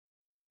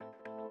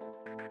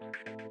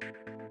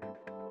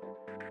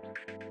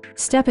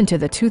Step into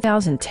the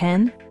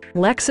 2010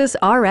 Lexus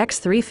RX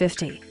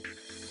 350.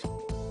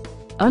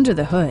 Under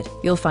the hood,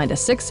 you'll find a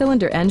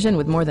 6-cylinder engine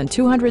with more than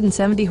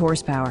 270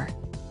 horsepower.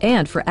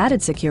 And for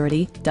added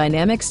security,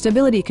 dynamic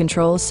stability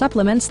control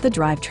supplements the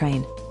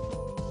drivetrain.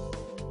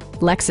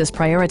 Lexus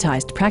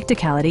prioritized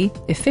practicality,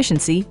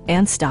 efficiency,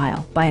 and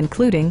style by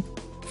including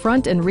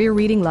front and rear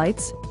reading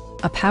lights,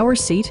 a power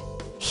seat,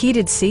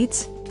 heated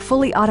seats,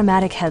 fully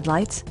automatic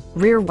headlights,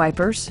 rear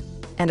wipers,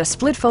 and a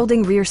split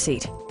folding rear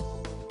seat.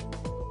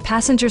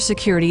 Passenger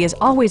security is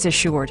always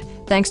assured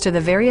thanks to the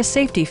various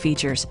safety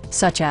features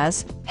such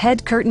as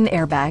head curtain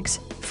airbags,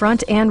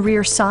 front and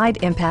rear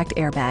side impact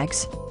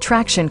airbags,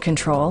 traction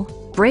control,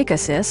 brake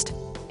assist,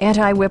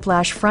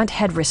 anti-whiplash front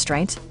head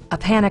restraints, a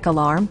panic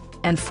alarm,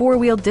 and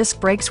 4-wheel disc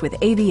brakes with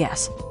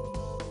ABS.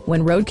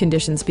 When road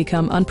conditions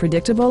become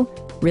unpredictable,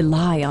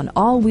 rely on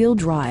all-wheel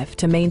drive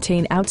to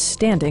maintain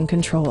outstanding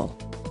control.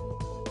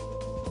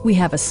 We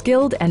have a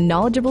skilled and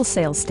knowledgeable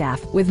sales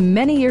staff with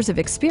many years of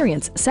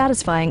experience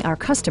satisfying our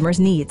customers'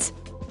 needs.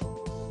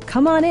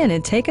 Come on in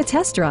and take a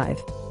test drive.